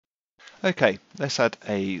Okay, let's add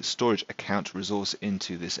a storage account resource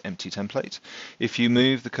into this empty template. If you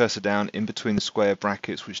move the cursor down in between the square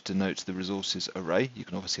brackets which denotes the resources array, you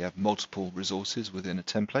can obviously have multiple resources within a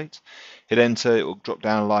template. Hit enter, it will drop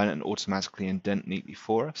down a line and automatically indent neatly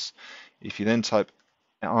for us. If you then type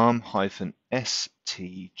arm-stg,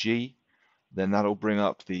 then that'll bring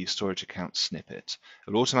up the storage account snippet.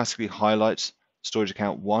 It'll automatically highlight storage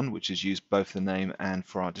account 1, which is used both the name and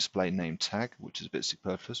for our display name tag, which is a bit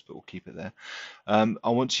superfluous, but we'll keep it there. I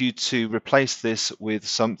want you to replace this with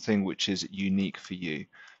something which is unique for you.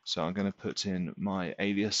 So I'm going to put in my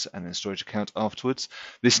alias and then storage account afterwards.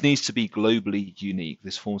 This needs to be globally unique.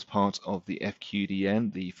 This forms part of the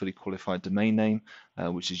FQDN, the fully qualified domain name,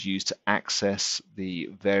 which is used to access the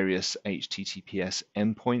various HTTPS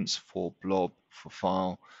endpoints for blob, for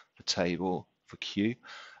file, for table, for queue.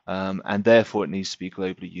 And therefore it needs to be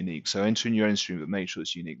globally unique. So enter in your own stream, but make sure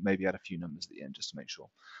it's unique. Maybe add a few numbers at the end just to make sure.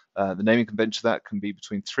 The naming convention of that can be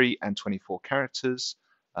between 3 and 24 characters,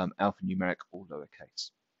 alphanumeric or lowercase.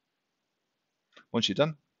 Once you're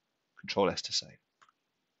done, Control S to save.